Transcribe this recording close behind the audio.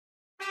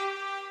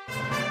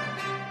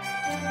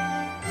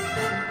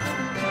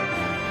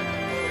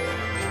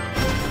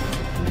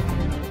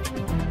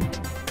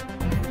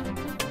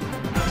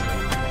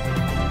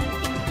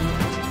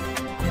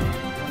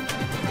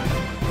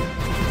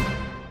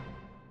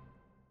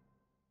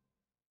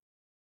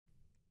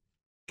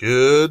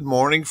Good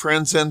morning,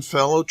 friends and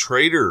fellow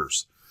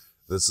traders.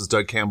 This is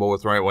Doug Campbell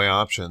with Right Way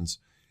Options,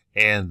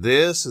 and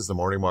this is the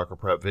morning market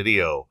prep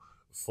video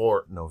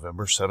for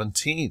November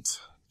 17th,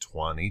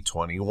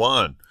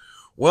 2021.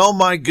 Well,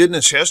 my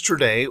goodness,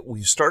 yesterday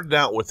we started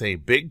out with a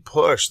big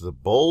push. The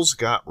bulls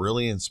got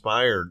really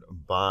inspired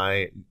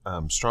by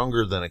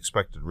stronger than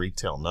expected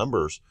retail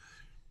numbers.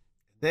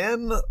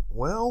 Then,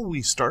 well,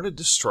 we started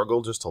to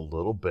struggle just a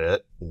little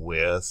bit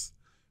with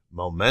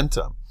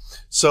momentum.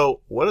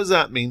 So what does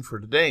that mean for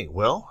today?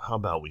 Well, how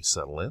about we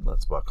settle in?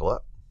 Let's buckle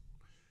up.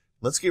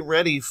 Let's get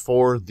ready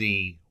for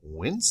the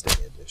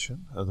Wednesday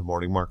edition of the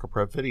Morning Market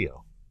Prep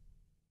video.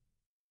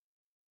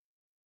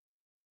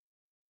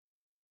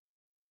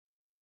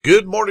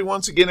 Good morning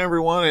once again,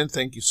 everyone, and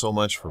thank you so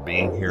much for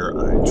being here.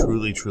 I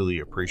truly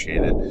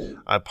appreciate it.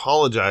 I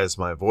apologize.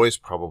 My voice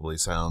probably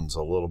sounds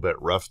a little bit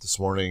rough this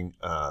morning.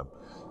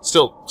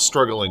 Still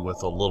struggling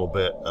with a little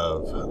bit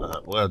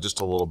of,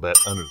 just a little bit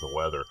under the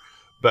weather.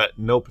 But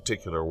no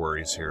particular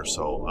worries here,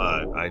 so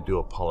I do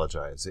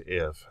apologize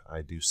if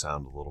I do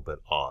sound a little bit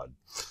odd.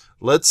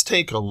 Let's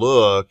take a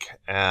look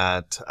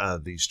at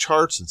these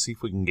charts and see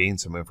if we can gain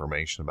some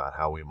information about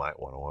how we might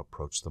want to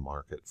approach the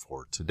market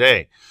for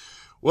today.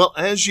 Well,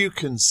 as you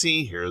can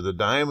see here, the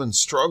diamond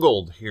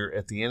struggled here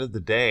at the end of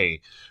the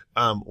day.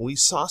 We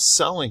saw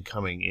selling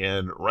coming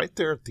in right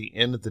there at the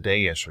end of the day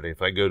yesterday.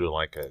 If I go to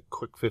like a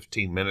quick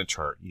 15-minute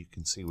chart, you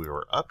can see we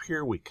were up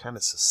here. We kind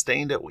of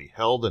sustained it. We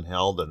held, and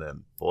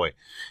then, boy,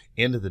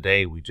 end of the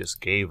day, we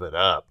just gave it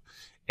up.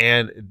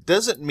 And it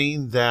doesn't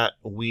mean that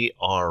we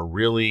are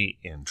really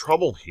in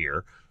trouble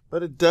here,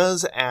 but it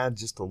does add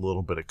just a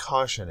little bit of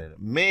caution, and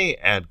it may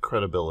add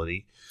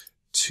credibility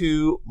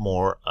to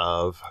more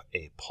of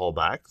a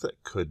pullback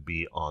that could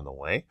be on the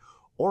way.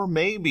 Or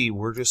maybe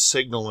we're just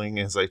signaling,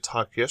 as I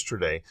talked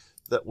yesterday,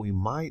 that we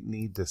might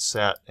need to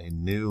set a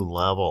new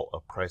level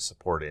of price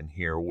support in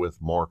here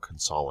with more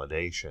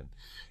consolidation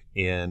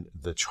in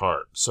the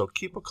chart. So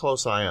keep a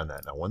close eye on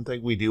that. Now, one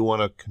thing we do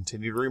want to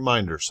continue to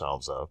remind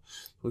ourselves of,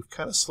 we've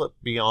kind of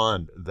slipped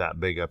beyond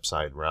that big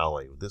upside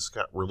rally. This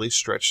got really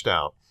stretched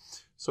out.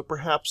 So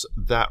perhaps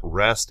that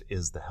rest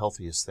is the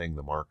healthiest thing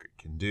the market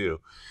can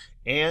do.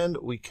 And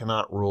we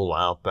cannot rule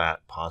out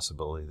that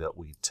possibility that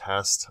we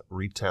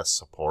retest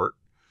support,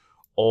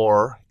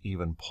 or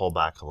even pull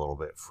back a little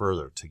bit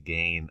further to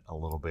gain a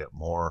little bit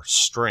more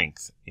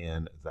strength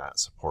in that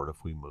support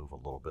if we move a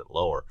little bit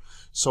lower.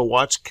 So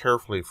watch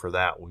carefully for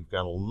that. We've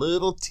got a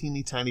little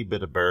teeny tiny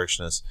bit of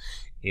bearishness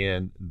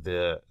in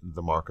the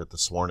market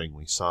this morning.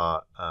 We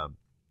saw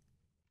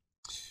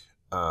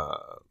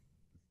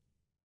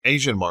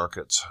Asian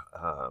markets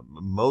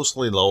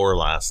mostly lower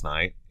last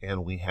night,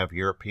 and we have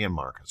European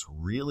markets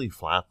really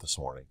flat this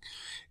morning.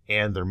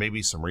 And there may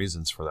be some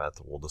reasons for that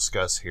we'll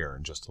discuss here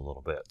in just a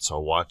little bit. So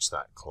watch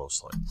that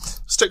closely.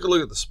 Let's take a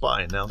look at the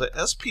SPY. Now, the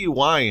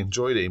SPY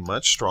enjoyed a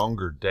much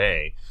stronger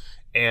day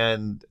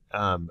and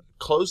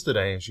closed the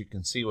day, as you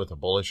can see, with a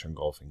bullish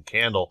engulfing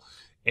candle,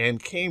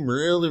 and came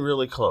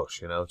really close,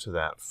 to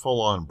that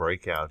full-on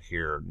breakout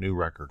here, new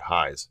record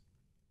highs,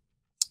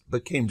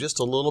 but came just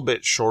a little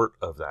bit short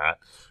of that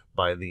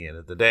by the end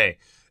of the day.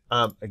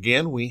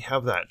 Again, we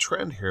have that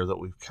trend here that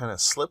we've kind of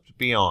slipped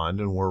beyond,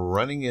 and we're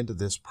running into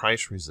this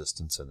price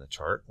resistance in the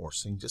chart. We're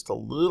seeing just a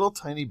little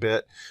tiny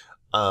bit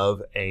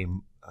of a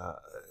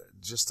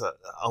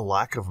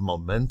lack of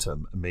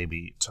momentum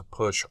maybe to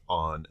push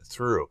on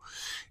through.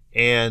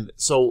 And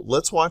so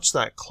let's watch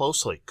that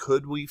closely.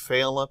 Could we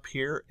fail up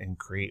here and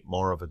create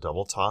more of a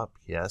double top?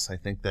 Yes, I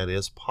think that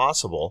is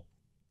possible.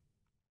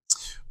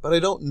 But I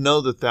don't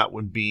know that that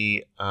would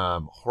be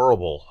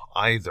horrible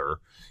either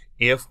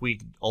if we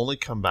only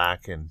come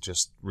back and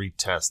just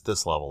retest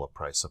this level of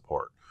price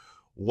support.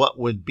 What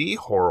would be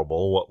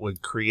horrible, what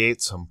would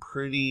create some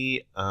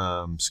pretty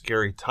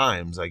scary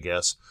times, I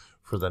guess,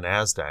 for the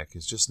NASDAQ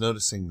is just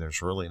noticing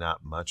there's really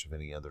not much of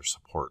any other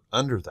support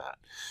under that.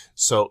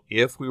 So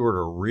if we were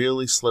to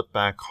really slip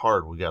back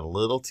hard, we got a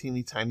little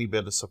teeny tiny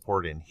bit of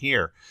support in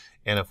here.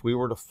 And if we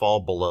were to fall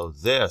below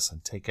this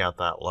and take out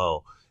that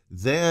low,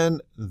 then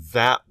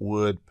that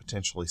would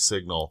potentially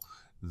signal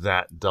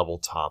that double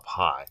top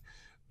high.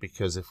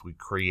 Because if we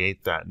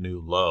create that new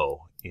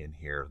low in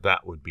here,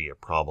 that would be a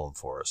problem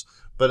for us.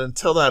 But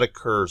until that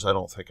occurs, I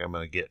don't think I'm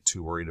going to get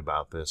too worried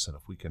about this. And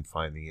if we can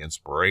find the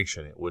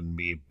inspiration, it wouldn't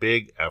be a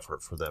big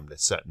effort for them to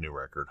set new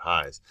record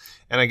highs.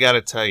 And I got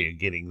to tell you,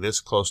 getting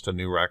this close to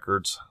new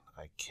records,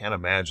 I can't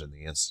imagine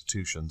the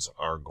institutions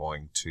are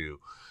going to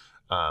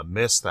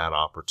miss that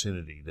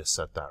opportunity to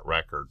set that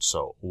record.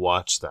 So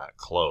watch that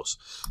close.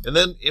 And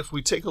then if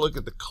we take a look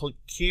at the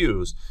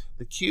Qs,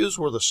 the Qs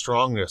were the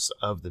strongest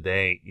of the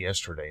day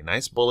yesterday.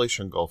 Nice bullish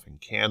engulfing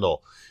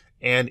candle.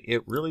 And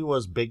it really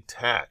was big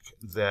tech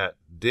that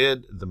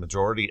did the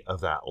majority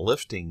of that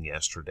lifting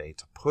yesterday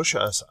to push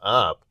us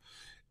up.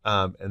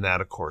 And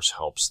that, of course,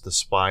 helps the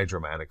SPY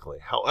dramatically.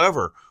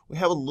 However, we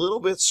have a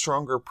little bit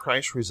stronger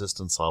price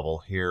resistance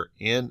level here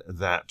in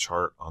that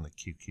chart on the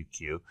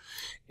QQQ.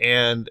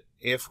 And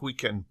if we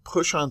can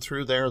push on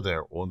through there,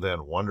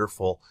 then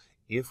wonderful.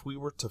 if we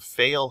were to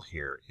fail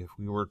here, if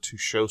we were to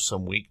show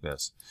some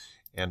weakness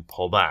and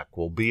pull back,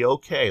 we'll be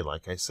okay,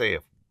 like I say,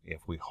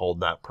 if we hold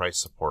that price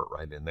support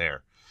right in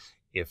there.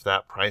 If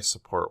that price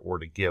support were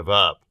to give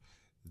up,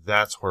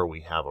 that's where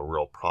we have a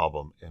real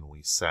problem and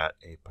we set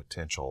a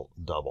potential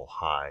double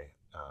high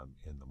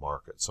in the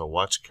market. So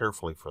watch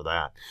carefully for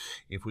that.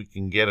 If we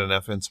can get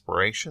enough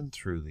inspiration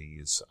through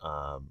these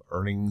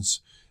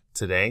earnings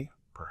today,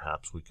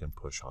 perhaps we can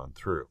push on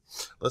through.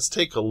 Let's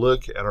take a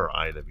look at our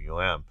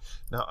IWM.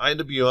 Now,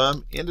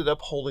 IWM ended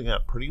up holding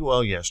up pretty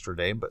well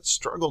yesterday, but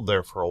struggled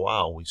there for a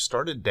while. We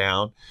started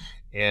down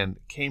and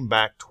came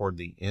back toward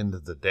the end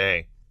of the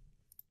day.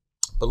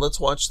 But let's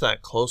watch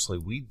that closely.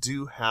 We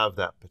do have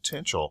that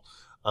potential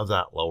of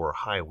that lower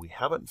high. We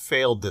haven't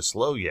failed this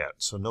low yet,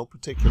 so no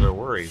particular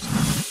worries.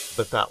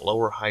 But that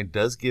lower high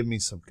does give me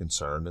some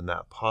concern, and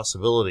that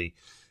possibility,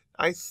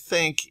 I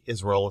think,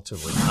 is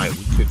relatively high.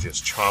 We could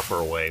just chop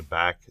our way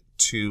back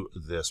to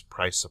this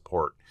price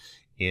support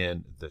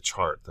in the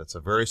chart. That's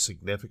a very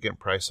significant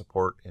price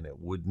support, and it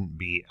wouldn't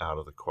be out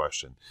of the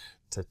question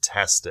to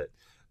test it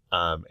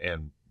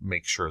and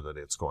make sure that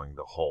it's going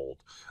to hold.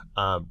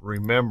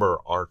 Remember,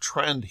 our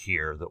trend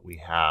here that we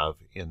have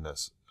in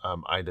this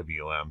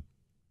IWM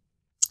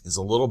is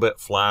a little bit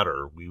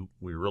flatter. We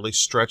really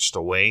stretched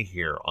away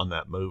here on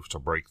that move to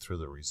break through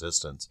the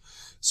resistance.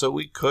 So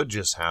we could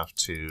just have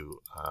to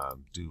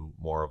do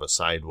more of a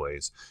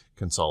sideways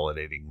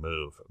consolidating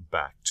move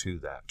back to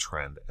that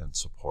trend and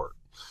support.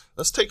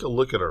 Let's take a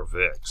look at our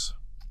VIX.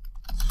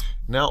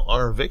 Now,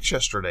 our VIX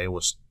yesterday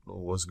was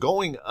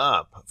going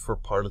up for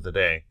part of the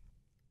day.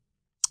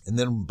 And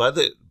then by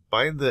the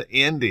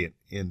end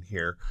in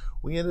here,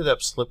 we ended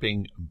up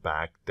slipping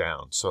back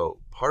down. So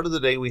part of the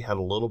day we had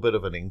a little bit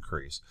of an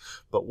increase.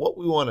 But what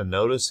we want to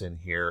notice in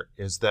here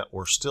is that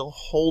we're still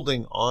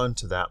holding on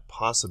to that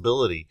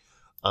possibility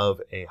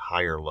of a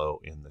higher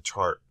low in the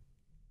chart.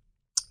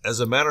 As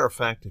a matter of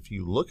fact, if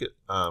you look at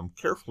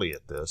carefully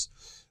at this,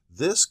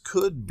 this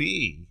could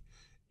be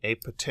a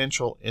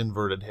potential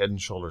inverted head and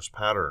shoulders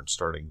pattern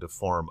starting to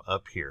form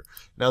up here.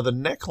 Now the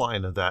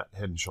neckline of that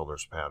head and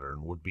shoulders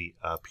pattern would be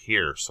up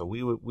here. So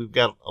we've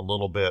got a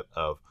little bit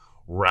of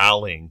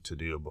rallying to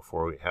do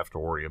before we have to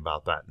worry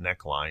about that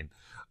neckline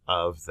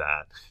of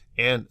that.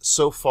 And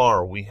so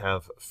far we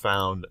have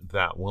found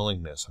that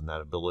willingness and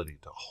that ability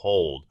to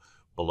hold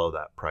below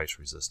that price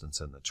resistance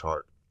in the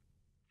chart.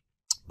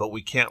 But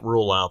we can't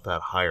rule out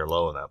that higher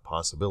low and that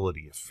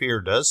possibility. If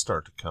fear does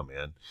start to come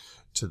in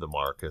to the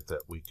market,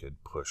 that we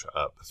could push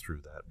up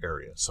through that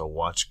area. So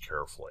watch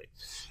carefully.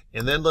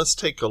 And then let's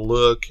take a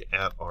look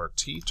at our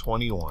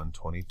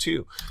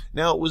T2122.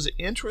 Now, it was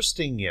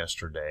interesting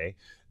yesterday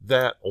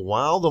that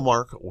while the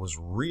market was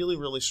really,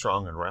 really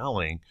strong and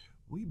rallying,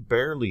 we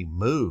barely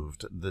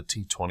moved the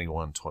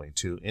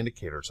T2122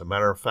 indicator. As a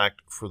matter of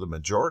fact, for the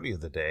majority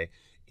of the day,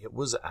 it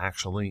was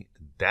actually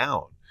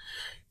down.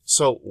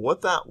 So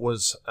what that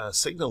was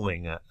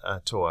signaling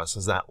to us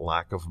is that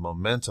lack of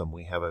momentum.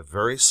 We have a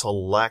very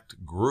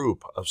select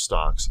group of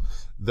stocks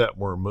that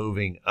were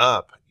moving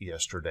up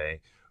yesterday,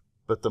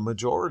 but the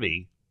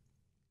majority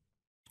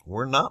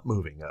were not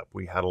moving up.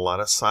 We had a lot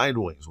of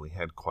sideways. We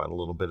had quite a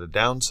little bit of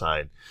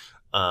downside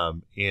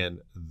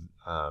in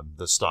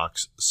the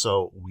stocks.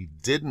 So we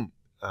didn't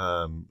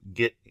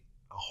get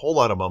a whole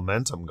lot of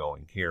momentum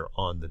going here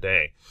on the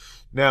day.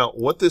 Now,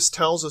 what this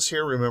tells us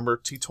here, remember,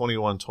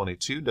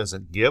 T2122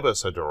 doesn't give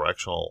us a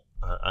directional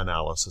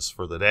analysis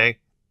for the day.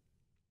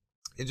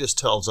 It just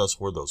tells us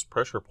where those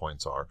pressure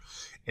points are.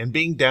 And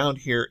being down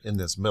here in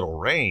this middle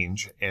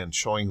range and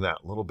showing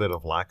that little bit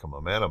of lack of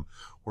momentum,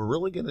 we're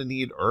really going to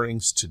need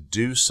earnings to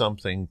do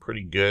something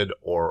pretty good,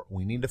 or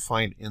we need to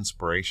find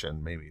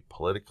inspiration, maybe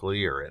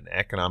politically or in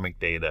economic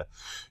data,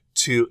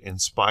 to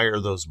inspire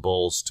those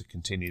bulls to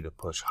continue to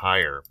push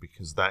higher,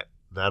 because that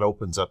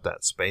opens up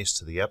that space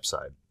to the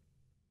upside.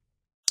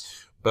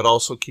 But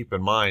also keep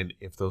in mind,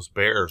 if those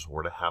bears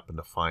were to happen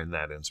to find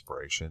that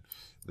inspiration,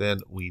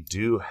 then we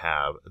do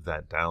have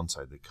that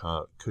downside that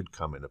could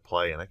come into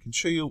play. And I can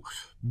show you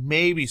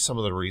maybe some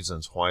of the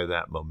reasons why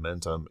that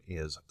momentum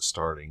is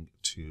starting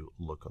to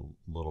look a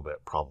little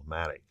bit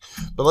problematic.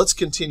 But let's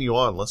continue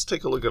on. Let's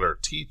take a look at our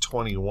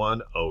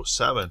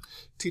T2107.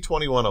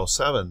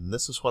 T2107,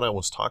 this is what I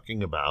was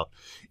talking about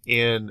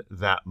in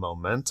that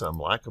momentum,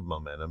 lack of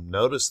momentum.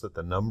 Notice that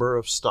the number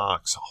of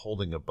stocks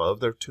holding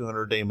above their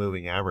 200-day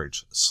moving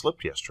average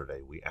slipped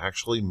yesterday. We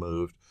actually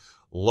moved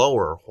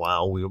lower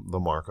while the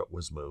market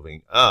was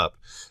moving up.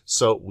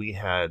 So we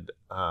had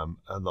a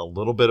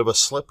little bit of a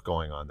slip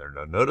going on there.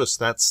 Now notice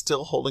that's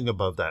still holding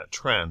above that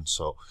trend,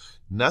 so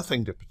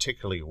nothing to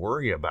particularly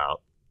worry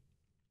about,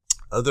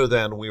 other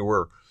than we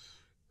were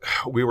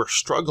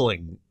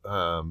struggling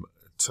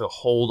to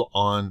hold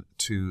on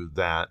to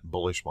that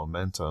bullish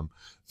momentum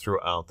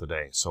throughout the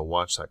day. So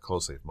watch that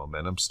closely. If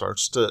momentum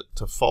starts to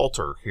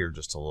falter here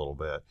just a little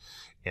bit,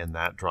 and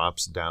that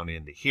drops down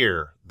into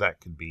here,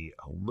 that could be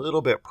a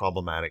little bit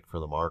problematic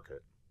for the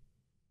market.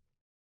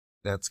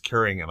 That's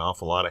carrying an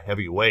awful lot of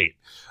heavy weight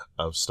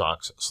of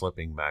stocks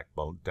slipping back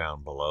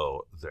down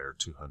below their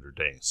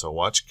 200-day. So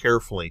watch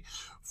carefully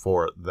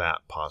for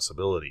that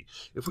possibility.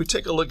 If we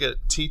take a look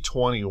at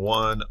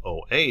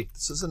T2108,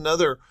 this is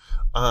another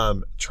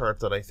chart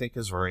that I think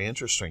is very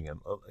interesting. And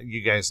you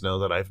guys know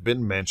that I've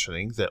been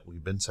mentioning that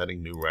we've been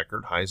setting new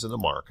record highs in the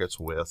markets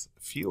with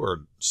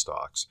fewer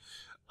stocks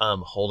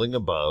holding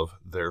above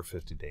their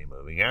 50-day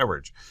moving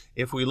average.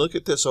 If we look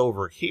at this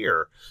over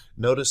here,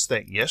 notice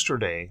that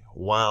yesterday,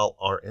 while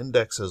our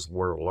indexes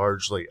were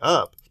largely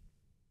up,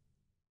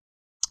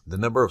 the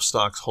number of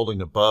stocks holding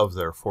above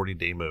their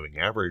 40-day moving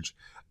average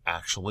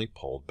actually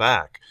pulled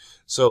back.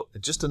 So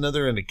just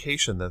another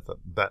indication that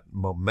that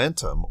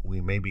momentum, we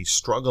may be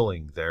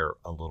struggling there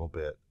a little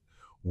bit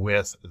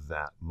with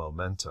that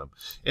momentum.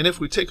 And if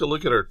we take a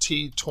look at our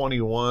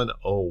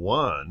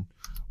T2101,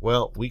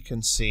 well, we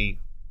can see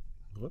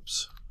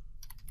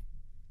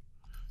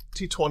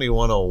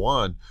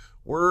T2101,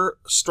 we're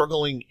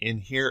struggling in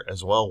here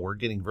as well. We're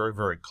getting very,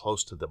 very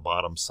close to the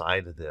bottom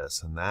side of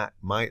this, and that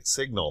might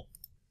signal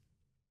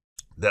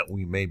that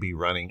we may be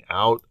running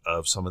out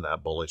of some of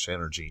that bullish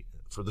energy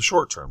for the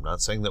short term.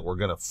 Not saying that we're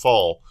going to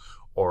fall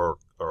or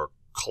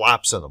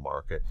collapse in the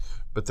market,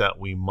 but that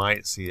we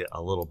might see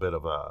a little bit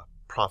of a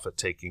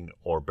profit-taking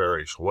or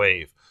bearish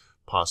wave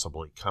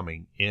possibly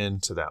coming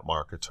into that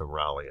market to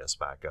rally us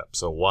back up.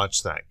 So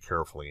watch that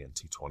carefully in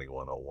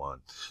T2101.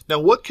 Now,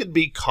 what could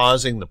be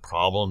causing the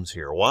problems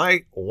here?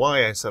 Why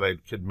I said I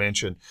could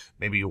mention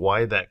maybe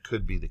why that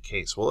could be the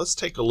case. Well, let's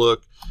take a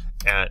look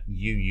at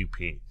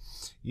UUP.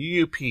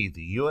 UUP,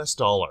 the US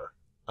dollar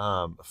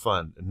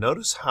fund.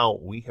 Notice how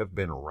we have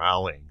been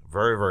rallying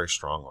very, very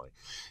strongly.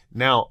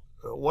 Now,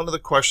 one of the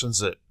questions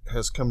that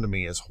has come to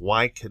me is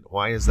why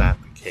is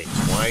that the case?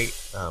 Why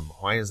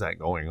is that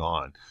going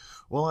on?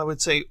 Well, I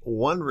would say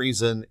one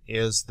reason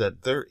is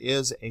that there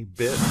is a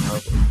bit of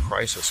a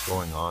crisis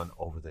going on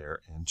over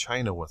there in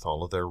China with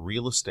all of their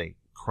real estate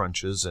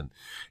crunches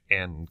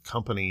and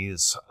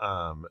companies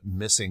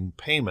missing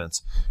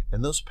payments.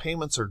 And those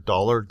payments are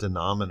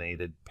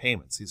dollar-denominated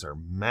payments. These are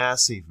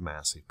massive,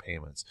 massive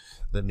payments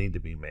that need to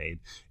be made.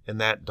 And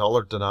that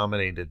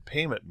dollar-denominated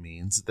payment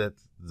means that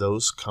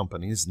those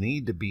companies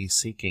need to be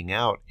seeking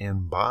out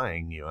and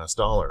buying U.S.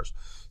 dollars.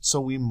 So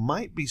we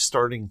might be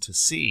starting to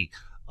see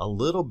a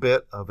little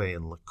bit of a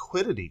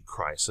liquidity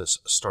crisis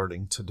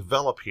starting to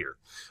develop here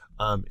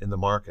in the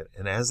market.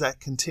 And as that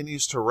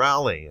continues to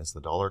rally, as the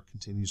dollar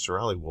continues to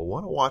rally, we'll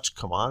want to watch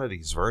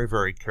commodities very,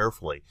 very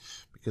carefully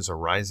because a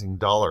rising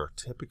dollar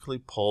typically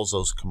pulls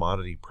those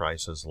commodity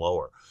prices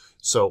lower.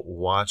 So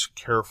watch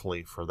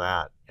carefully for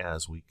that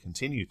as we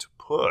continue to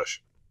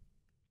push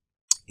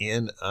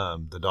in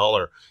the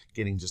dollar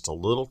getting just a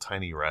little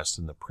tiny rest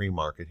in the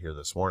pre-market here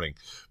this morning.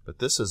 But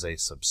this is a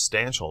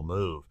substantial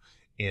move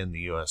in the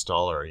US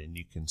dollar, and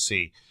you can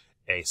see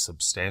a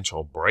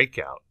substantial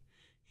breakout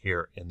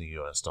here in the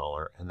US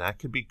dollar, and that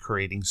could be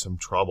creating some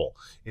trouble.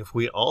 If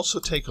we also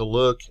take a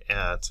look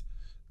at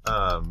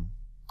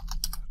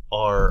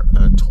our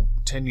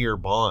 10-year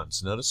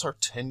bonds, notice our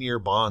 10-year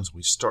bonds,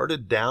 we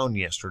started down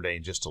yesterday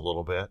just a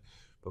little bit,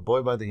 but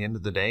boy, by the end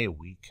of the day,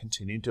 we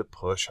continued to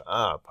push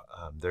up.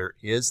 There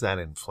is that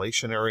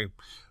inflationary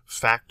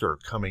factor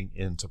coming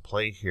into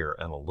play here,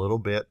 and a little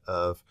bit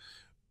of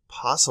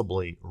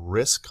possibly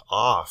risk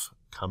off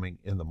coming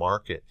in the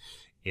market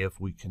if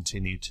we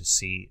continue to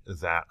see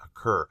that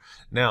occur.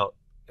 Now,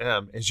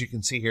 as you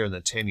can see here in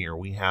the 10-year,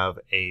 we have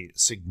a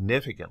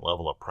significant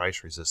level of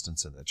price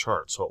resistance in the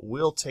chart. So it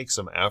will take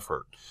some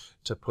effort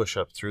to push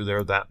up through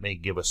there. That may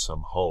give us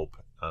some hope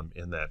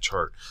in that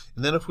chart.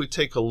 And then if we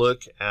take a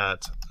look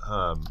at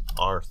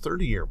our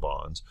 30-year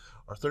bonds,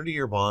 our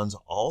 30-year bonds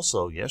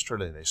also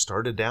yesterday, they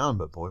started down,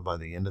 but boy, by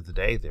the end of the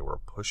day, they were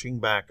pushing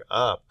back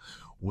up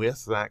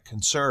with that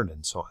concern.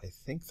 And so I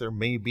think there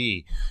may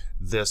be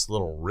this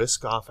little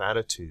risk-off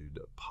attitude,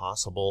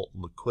 possible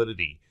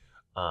liquidity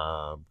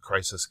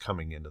crisis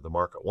coming into the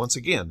market. Once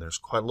again, there's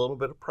quite a little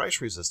bit of price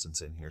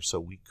resistance in here,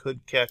 so we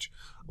could catch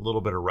a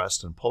little bit of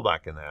rest and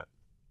pullback in that.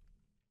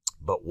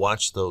 But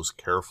watch those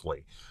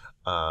carefully.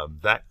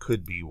 That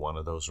could be one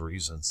of those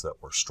reasons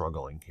that we're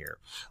struggling here.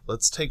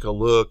 Let's take a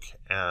look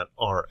at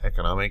our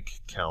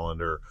economic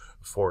calendar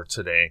for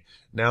today.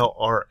 Now,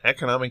 our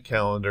economic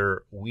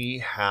calendar, we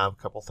have a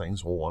couple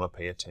things we'll want to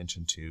pay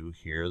attention to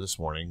here this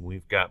morning.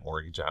 We've got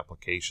mortgage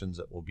applications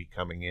that will be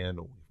coming in.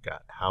 We've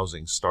got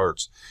housing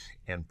starts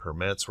and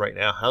permits. Right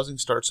now, housing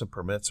starts and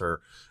permits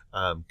are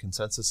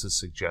consensus is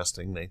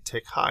suggesting they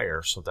tick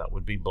higher, so that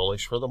would be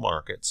bullish for the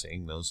market,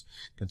 seeing those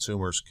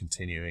consumers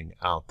continuing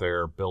out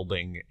there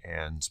building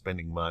and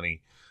spending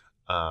money.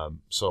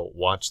 So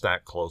watch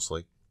that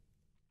closely.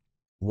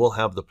 We'll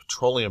have the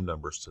petroleum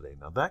numbers today.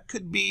 Now, that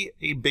could be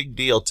a big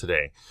deal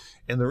today.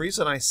 And the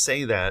reason I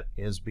say that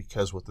is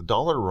because with the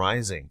dollar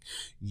rising,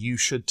 you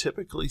should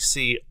typically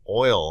see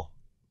oil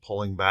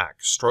pulling back,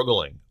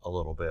 struggling a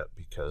little bit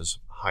because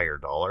higher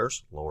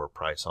dollars, lower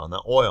price on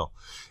the oil.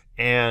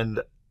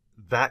 And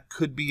that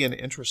could be an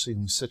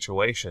interesting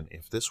situation.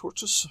 If this were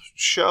to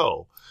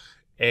show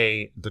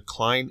a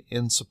decline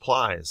in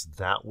supplies,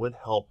 that would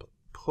help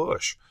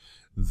push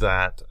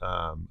that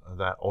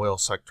that oil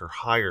sector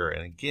higher.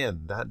 And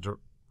again, that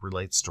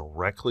relates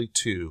directly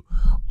to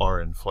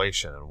our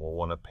inflation, and we'll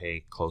want to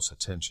pay close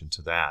attention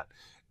to that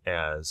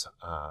as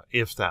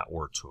if that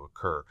were to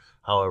occur.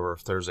 However,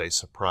 if there's a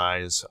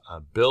surprise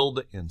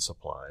build in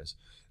supplies,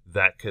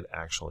 that could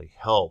actually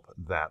help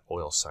that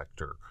oil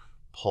sector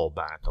pull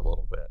back a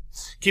little bit.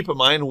 Keep in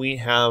mind, we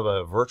have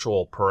a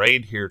virtual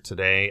parade here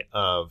today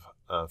of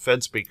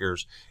Fed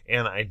speakers,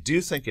 and I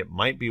do think it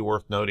might be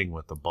worth noting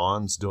with the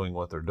bonds doing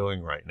what they're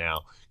doing right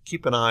now.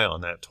 Keep an eye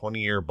on that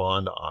 20-year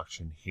bond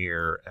auction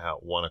here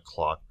at 1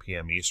 o'clock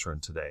p.m. Eastern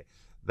today.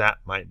 That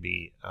might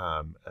be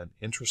an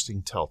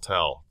interesting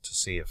telltale to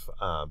see if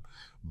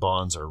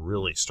bonds are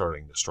really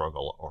starting to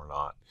struggle or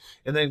not.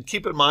 And then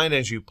keep in mind,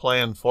 as you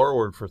plan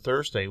forward for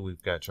Thursday,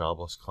 we've got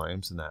jobless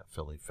claims and that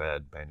Philly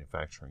Fed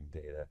manufacturing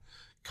data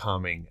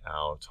coming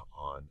out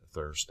on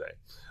Thursday.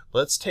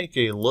 Let's take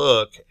a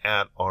look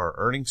at our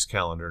earnings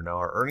calendar. Now,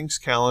 our earnings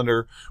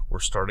calendar, we're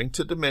starting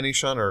to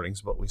diminish on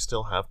earnings, but we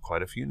still have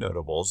quite a few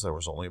notables. There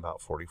was only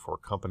about 44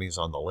 companies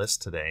on the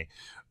list today.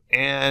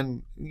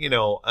 And, you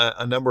know,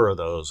 a number of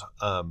those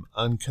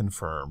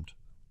unconfirmed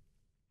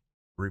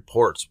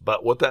reports.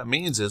 But what that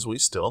means is we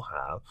still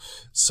have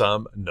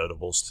some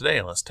notables today.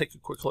 And let's take a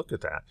quick look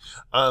at that.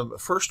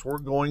 First, we're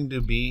going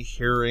to be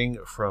hearing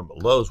from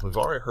Lowe's. We've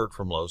already heard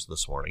from Lowe's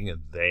this morning,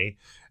 and they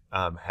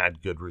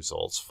had good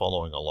results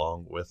following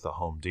along with the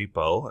Home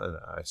Depot. And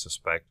I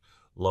suspect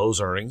Lowe's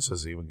earnings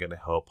is even going to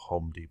help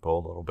Home Depot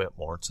a little bit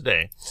more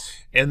today.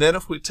 And then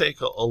if we take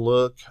a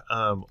look,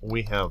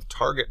 we have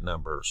Target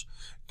numbers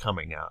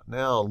coming out.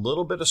 Now, a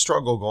little bit of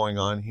struggle going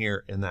on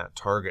here in that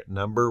Target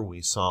number.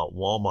 We saw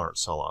Walmart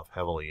sell off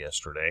heavily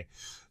yesterday,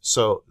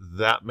 so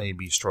that may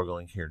be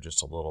struggling here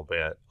just a little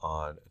bit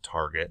on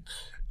Target.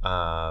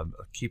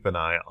 Keep an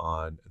eye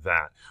on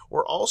that.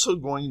 We're also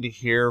going to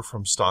hear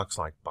from stocks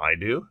like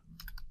Baidu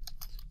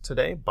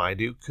today.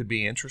 Baidu could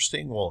be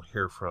interesting. We'll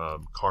hear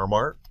from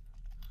Carmart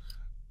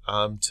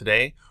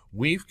today.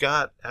 We've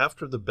got,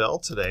 after the bell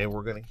today,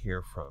 we're going to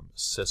hear from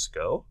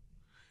Cisco.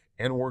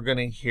 And we're going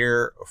to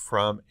hear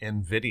from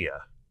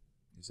NVIDIA.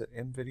 Is it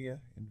NVIDIA?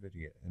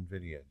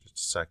 NVIDIA. Just a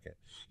second.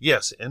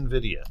 Yes,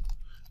 NVIDIA.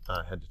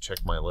 I had to check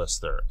my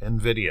list there.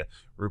 NVIDIA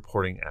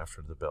reporting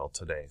after the bell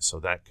today. So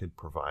that could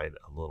provide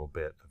a little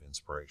bit of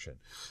inspiration.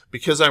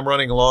 Because I'm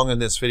running along in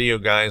this video,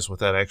 guys,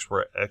 with that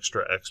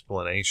extra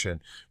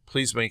explanation,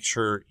 please make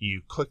sure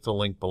you click the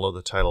link below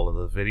the title of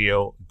the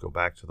video. Go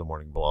back to the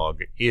morning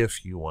blog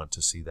if you want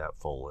to see that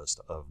full list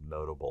of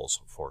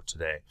notables for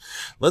today.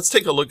 Let's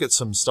take a look at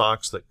some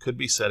stocks that could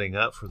be setting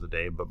up for the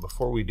day. But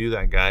before we do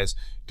that, guys,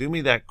 do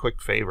me that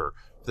quick favor.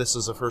 If this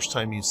is the first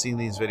time you've seen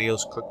these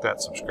videos, click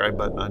that subscribe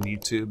button on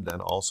YouTube,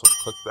 then also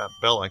click that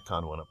bell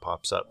icon when it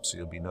pops up so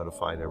you'll be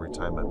notified every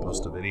time I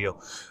post a video.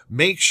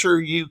 Make sure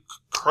you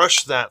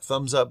crush that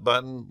thumbs up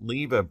button.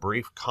 Leave a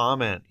brief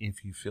comment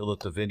if you feel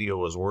that the video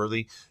was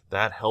worthy.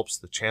 That helps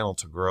the channel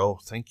to grow.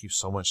 Thank you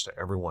so much to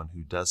everyone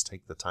who does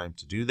take the time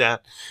to do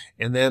that.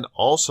 And then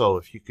also,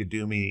 if you could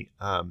do me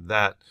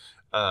that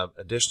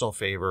additional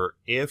favor,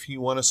 if you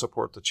want to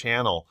support the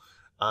channel,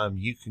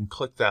 you can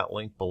click that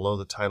link below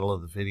the title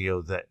of the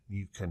video that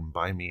you can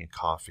buy me a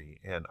coffee.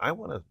 And I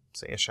want to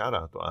say a shout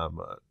out.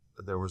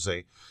 There was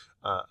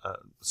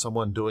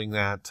someone doing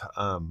that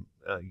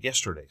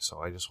yesterday.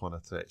 So I just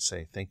want to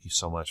say thank you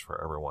so much for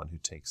everyone who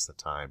takes the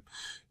time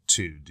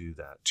to do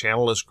that.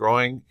 Channel is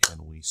growing,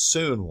 and we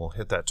soon will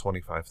hit that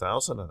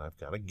 25,000, and I've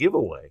got a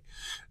giveaway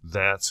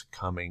that's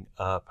coming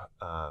up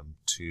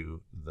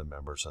to the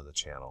members of the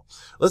channel.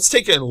 Let's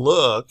take a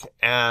look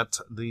at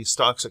the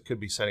stocks that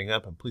could be setting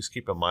up, and please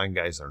keep in mind,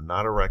 guys, they're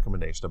not a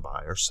recommendation to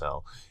buy or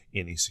sell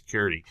any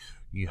security.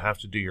 You have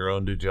to do your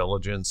own due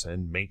diligence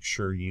and make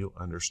sure you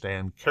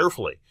understand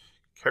carefully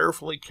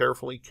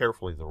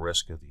the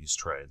risk of these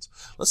trades.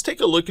 Let's take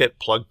a look at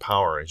Plug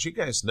Power. As you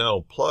guys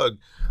know, Plug,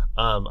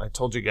 I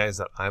told you guys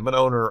that I'm an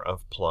owner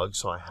of Plug,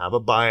 so I have a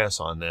bias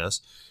on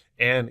this.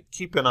 And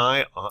keep an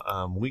eye,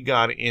 we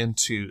got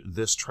into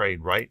this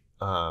trade right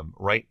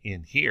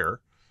in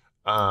here.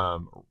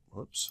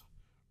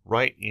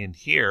 Right in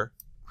here.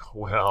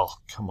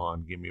 Well, come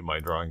on, give me my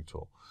drawing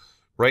tool.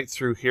 Right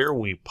through here,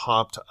 we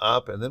popped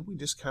up, and then we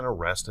just kind of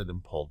rested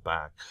and pulled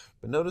back.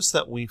 But notice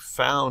that we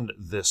found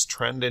this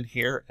trend in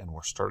here, and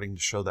we're starting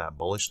to show that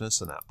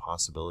bullishness and that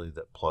possibility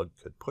that Plug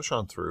could push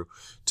on through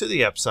to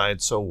the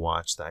upside, so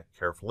watch that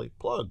carefully.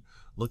 Plug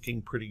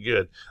looking pretty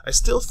good. I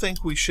still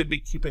think we should be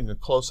keeping a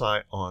close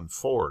eye on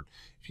Ford.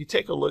 If you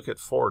take a look at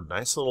Ford,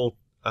 nice little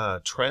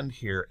trend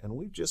here, and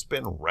we've just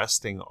been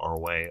resting our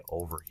way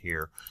over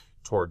here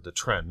toward the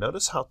trend.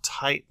 Notice how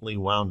tightly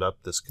wound up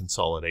this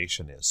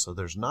consolidation is. So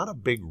there's not a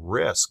big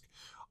risk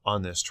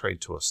on this trade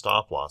to a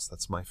stop loss.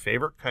 That's my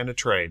favorite kind of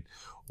trade.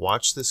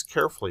 Watch this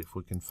carefully. If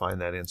we can find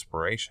that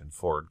inspiration,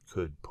 Ford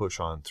could push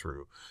on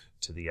through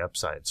to the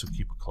upside. So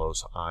keep a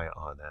close eye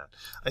on that.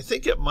 I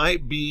think it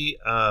might be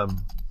a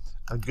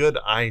good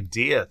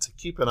idea to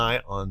keep an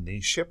eye on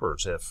these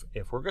shippers.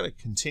 If we're going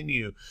to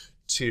continue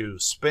to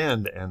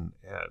spend, and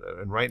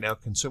right now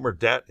consumer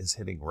debt is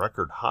hitting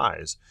record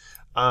highs.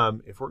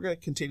 If we're going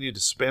to continue to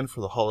spend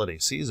for the holiday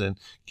season,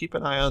 keep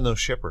an eye on those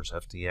shippers.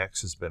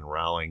 FTX has been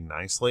rallying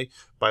nicely.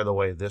 By the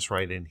way, this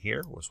right in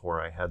here was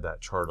where I had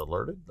that chart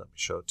alerted. Let me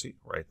show it to you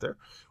right there.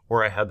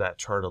 Where I had that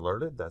chart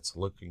alerted, that's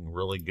looking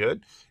really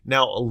good.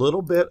 Now, a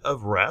little bit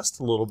of rest,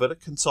 a little bit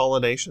of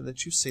consolidation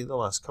that you see the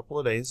last couple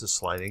of days is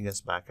sliding us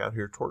back out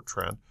here toward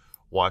trend.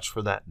 Watch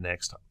for that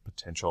next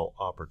potential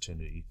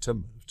opportunity to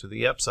move to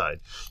the upside.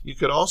 You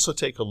could also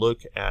take a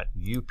look at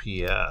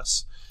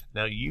UPS.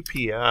 Now,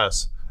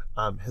 UPS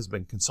has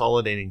been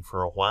consolidating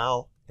for a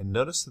while, and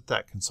notice that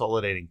that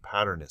consolidating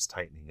pattern is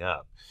tightening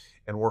up.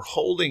 And we're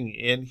holding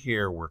in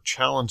here. We're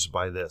challenged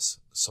by this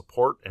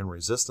support and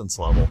resistance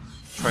level,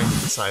 trying to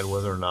decide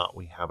whether or not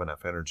we have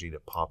enough energy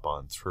to pop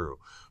on through.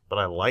 But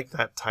I like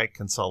that tight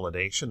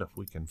consolidation. If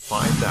we can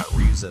find that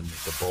reason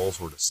that the bulls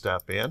were to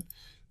step in,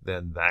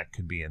 then that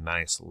could be a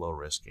nice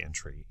low-risk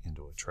entry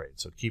into a trade.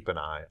 So keep an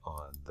eye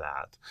on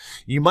that.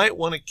 You might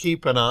want to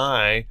keep an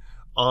eye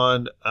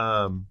on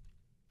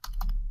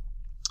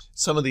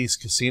some of these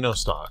casino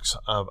stocks.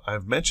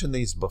 I've mentioned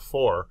these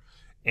before,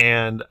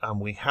 and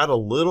we had a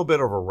little bit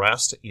of a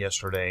rest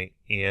yesterday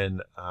in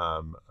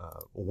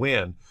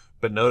Wynn,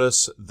 but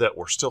notice that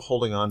we're still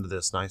holding on to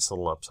this nice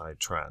little upside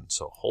trend.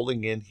 So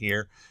holding in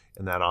here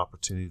and that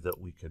opportunity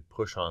that we could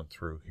push on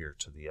through here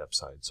to the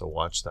upside. So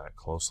watch that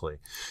closely.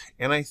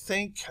 And I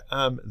think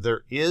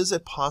there is a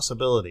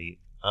possibility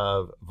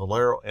of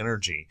Valero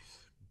Energy,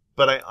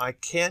 but I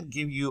can't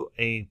give you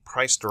a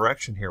price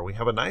direction here. We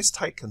have a nice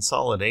tight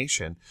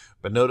consolidation,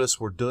 but notice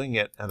we're doing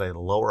it at a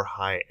lower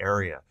high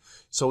area.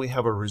 So we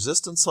have a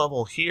resistance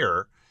level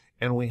here,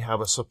 and we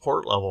have a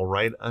support level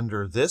right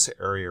under this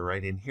area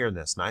right in here in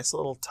this nice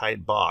little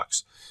tight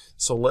box.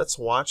 So let's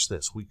watch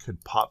this. We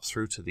could pop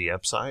through to the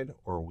upside,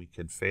 or we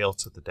could fail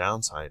to the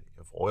downside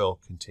if oil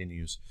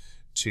continues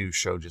to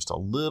show just a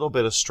little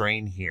bit of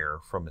strain here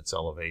from its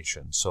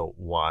elevation. So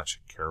watch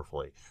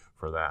carefully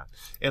for that.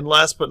 And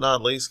last but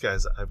not least,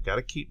 guys, I've got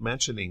to keep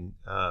mentioning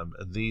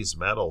these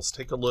metals.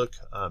 Take a look.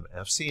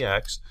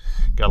 FCX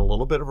got a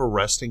little bit of a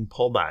resting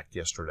pullback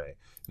yesterday.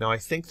 Now, I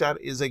think that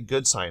is a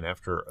good sign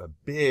after a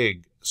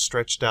big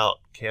stretched out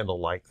candle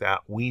like that.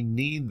 We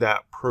need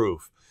that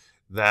proof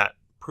that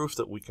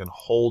we can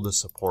hold a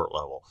support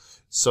level.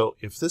 So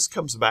if this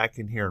comes back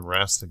in here and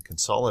rests and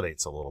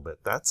consolidates a little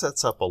bit, that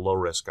sets up a low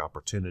risk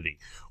opportunity.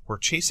 Where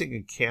chasing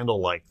a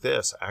candle like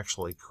this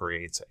actually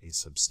creates a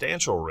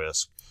substantial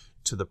risk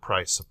to the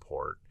price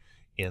support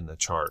in the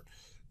chart.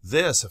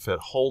 This, if it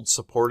holds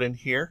support in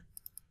here,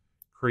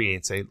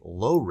 creates a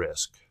low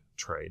risk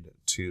trade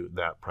to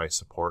that price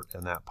support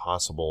and that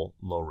possible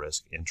low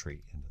risk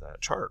entry into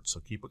that chart. So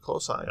keep a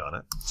close eye on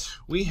it.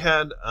 We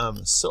had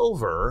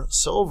silver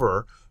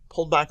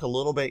pulled back a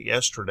little bit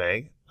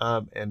yesterday,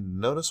 and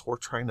notice we're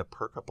trying to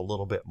perk up a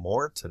little bit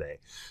more today.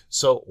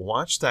 So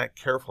watch that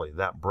carefully.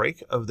 That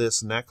break of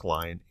this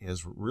neckline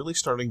is really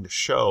starting to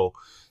show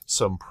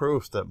some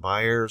proof that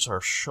buyers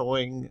are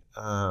showing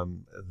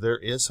there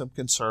is some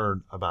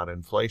concern about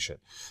inflation.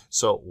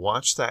 So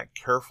watch that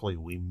carefully.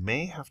 We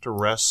may have to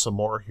rest some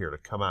more here to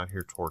come out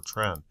here toward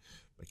trend,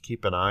 but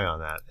keep an eye on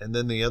that. And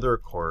then the other,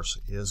 of course,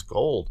 is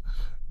gold.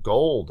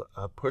 Gold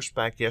pushed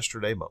back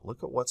yesterday, but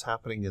look at what's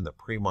happening in the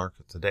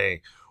pre-market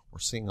today. We're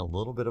seeing a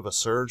little bit of a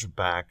surge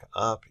back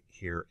up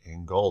here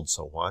in gold.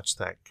 So watch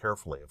that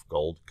carefully if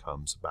gold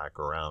comes back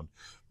around,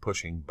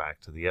 pushing back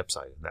to the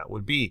upside. And that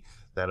would be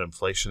that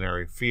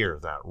inflationary fear,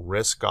 that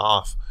risk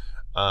off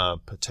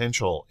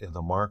potential in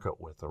the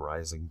market with the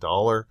rising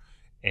dollar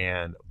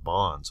and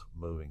bonds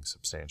moving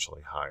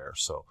substantially higher.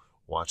 So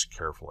watch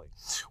carefully.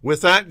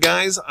 With that,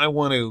 guys, I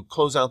want to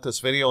close out this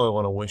video. I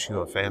want to wish you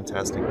a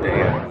fantastic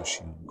day. I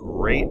wish you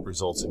great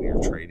results in your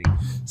trading.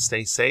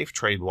 Stay safe,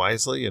 trade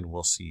wisely, and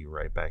we'll see you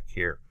right back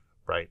here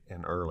bright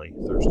and early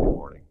Thursday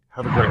morning.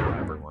 Have a great one,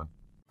 everyone.